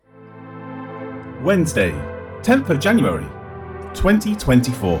Wednesday, 10th of January,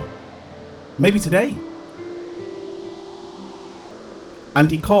 2024. Maybe today.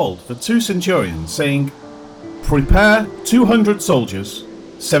 And he called for 2 centurions, saying, "Prepare 200 soldiers,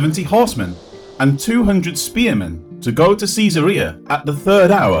 70 horsemen, and 200 spearmen to go to Caesarea at the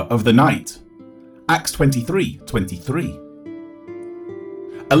 3rd hour of the night." Acts 23:23.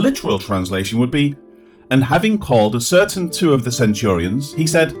 A literal translation would be, "And having called a certain 2 of the centurions, he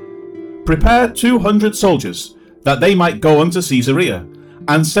said, Prepare 200 soldiers, that they might go unto Caesarea,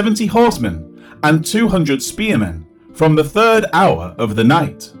 and 70 horsemen, and 200 spearmen, from the 3rd hour of the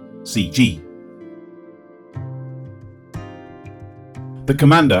night." CG. The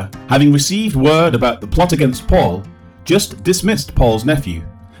commander, having received word about the plot against Paul, just dismissed Paul's nephew.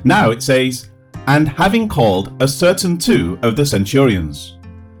 Now it says, "and having called a certain 2 of the centurions."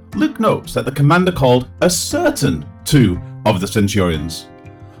 Luke notes that the commander called a certain 2 of the centurions.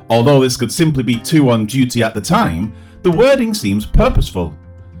 Although this could simply be 2 on duty at the time, the wording seems purposeful.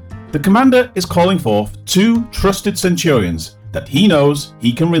 The commander is calling forth 2 trusted centurions that he knows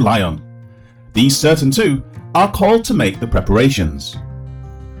he can rely on. These certain 2 are called to make the preparations.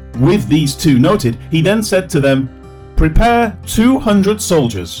 With these 2 noted, he then said to them, "Prepare 200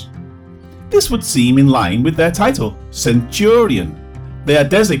 soldiers." This would seem in line with their title, centurion. They are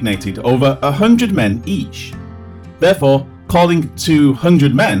designated over 100 men each. Therefore, calling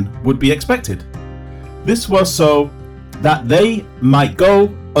 200 men would be expected. This was so that they might go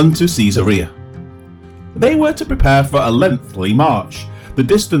unto Caesarea. They were to prepare for a lengthy march. The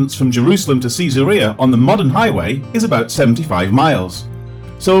distance from Jerusalem to Caesarea on the modern highway is about 75 miles.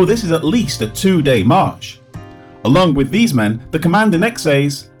 So this is at least a 2-day march. Along with these men, the commander next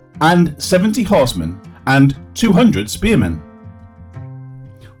says, "and 70 horsemen, and 200 spearmen."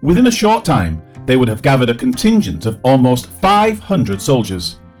 Within a short time, they would have gathered a contingent of almost 500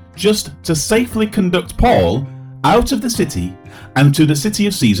 soldiers, just to safely conduct Paul out of the city and to the city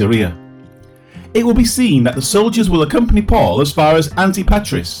of Caesarea. It will be seen that the soldiers will accompany Paul as far as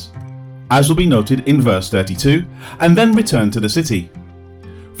Antipatris, as will be noted in verse 32, and then return to the city.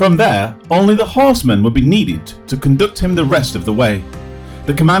 From there, only the horsemen would be needed to conduct him the rest of the way.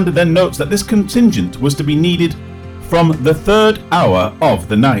 The commander then notes that this contingent was to be needed from the 3rd hour of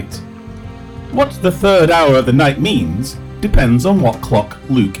the night. What the 3rd hour of the night means depends on what clock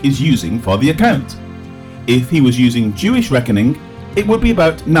Luke is using for the account. If he was using Jewish reckoning, it would be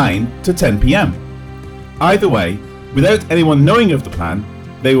about 9 to 10 p.m. Either way, without anyone knowing of the plan,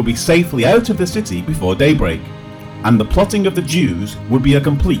 they will be safely out of the city before daybreak, and the plotting of the Jews would be a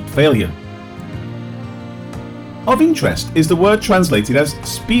complete failure. Of interest is the word translated as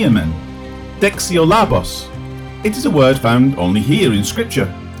spearmen, dexiolabos. It is a word found only here in Scripture.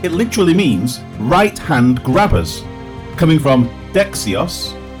 It literally means right-hand grabbers, coming from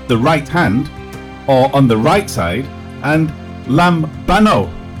dexios, the right hand, or on the right side, and lambanó,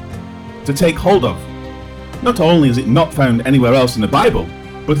 to take hold of. Not only is it not found anywhere else in the Bible,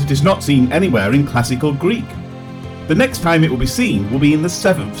 but it is not seen anywhere in classical Greek. The next time it will be seen will be in the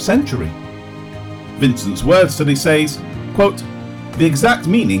 7th century. Vincent's word study says, quote, "The exact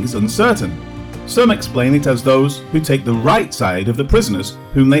meaning is uncertain. Some explain it as those who take the right side of the prisoners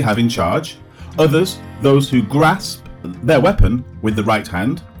whom they have in charge, others those who grasp their weapon with the right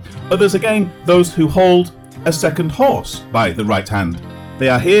hand, others again those who hold a second horse by the right hand. They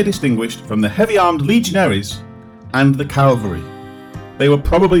are here distinguished from the heavy-armed legionaries and the cavalry. They were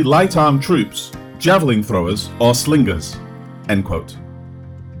probably light-armed troops, javelin-throwers or slingers." End quote.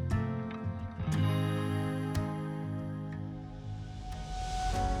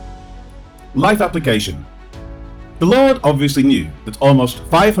 Life application. The Lord obviously knew that almost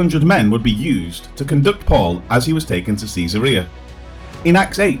 500 men would be used to conduct Paul as he was taken to Caesarea. In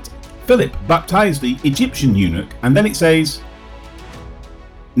Acts 8, Philip baptized the Egyptian eunuch, and then it says,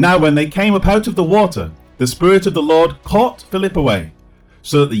 "Now when they came up out of the water, the Spirit of the Lord caught Philip away,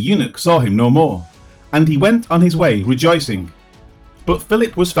 so that the eunuch saw him no more, and he went on his way rejoicing. But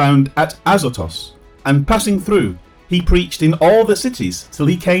Philip was found at Azotus, and passing through, he preached in all the cities till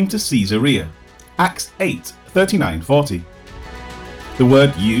he came to Caesarea." Acts 8:39-40. The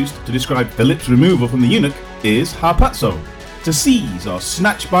word used to describe Philip's removal from the eunuch is harpazó, to seize or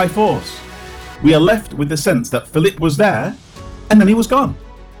snatch by force. We are left with the sense that Philip was there, and then he was gone.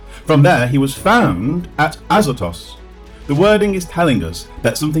 From there he was found at Azotus. The wording is telling us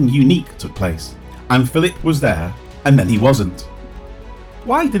that something unique took place, and Philip was there, and then he wasn't.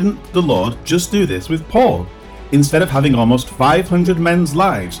 Why didn't the Lord just do this with Paul, instead of having almost 500 men's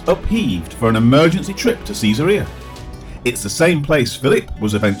lives upheaved for an emergency trip to Caesarea? It's the same place Philip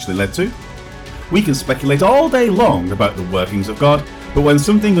was eventually led to. We can speculate all day long about the workings of God, But when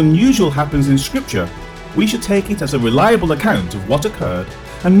something unusual happens in Scripture, we should take it as a reliable account of what occurred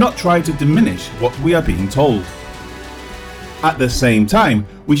and not try to diminish what we are being told. At the same time,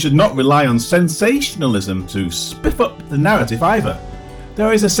 we should not rely on sensationalism to spiff up the narrative either.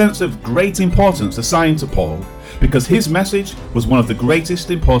 There is a sense of great importance assigned to Paul because his message was one of the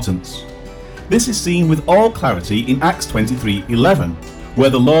greatest importance. This is seen with all clarity in Acts 23:11, where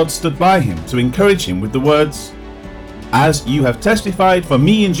the Lord stood by him to encourage him with the words, "As you have testified for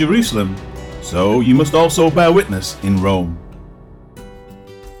me in Jerusalem, so you must also bear witness in Rome."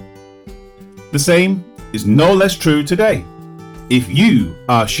 The same is no less true today. If you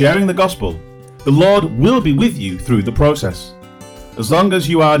are sharing the gospel, the Lord will be with you through the process. As long as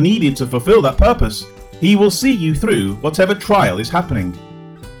you are needed to fulfill that purpose, He will see you through whatever trial is happening.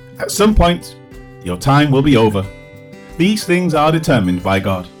 At some point, your time will be over. These things are determined by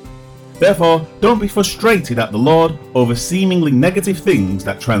God. Therefore, don't be frustrated at the Lord over seemingly negative things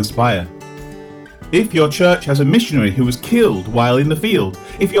that transpire. If your church has a missionary who was killed while in the field,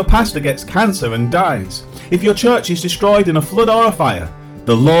 if your pastor gets cancer and dies, if your church is destroyed in a flood or a fire,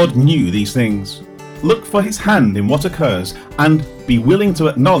 the Lord knew these things. Look for His hand in what occurs and be willing to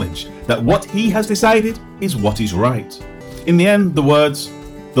acknowledge that what He has decided is what is right. In the end, the words,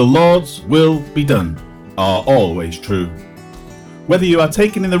 "The Lord's will be done," are always true. Whether you are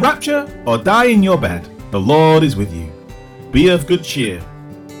taken in the rapture or die in your bed, the Lord is with you. Be of good cheer.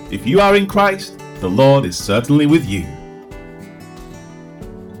 If you are in Christ, the Lord is certainly with you.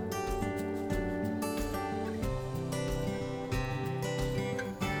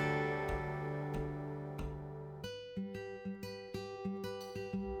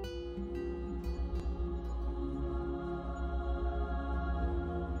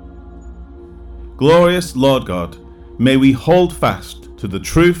 Glorious Lord God, may we hold fast to the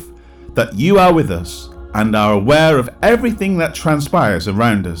truth that you are with us and are aware of everything that transpires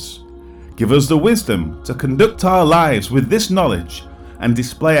around us. Give us the wisdom to conduct our lives with this knowledge and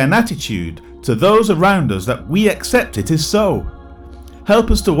display an attitude to those around us that we accept it is so.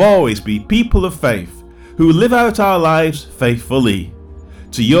 Help us to always be people of faith who live out our lives faithfully.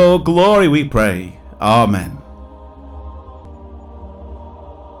 To your glory we pray. Amen.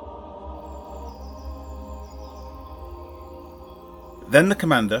 Then the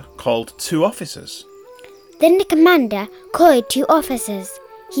commander called two officers.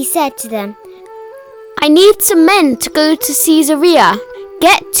 He said to them, "I need some men to go to Caesarea.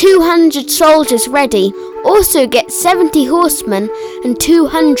 Get 200 soldiers ready. Also get 70 horsemen and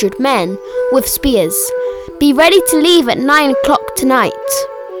 200 men with spears. Be ready to leave at 9 o'clock tonight."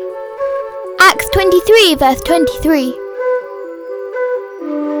 Acts 23 verse 23.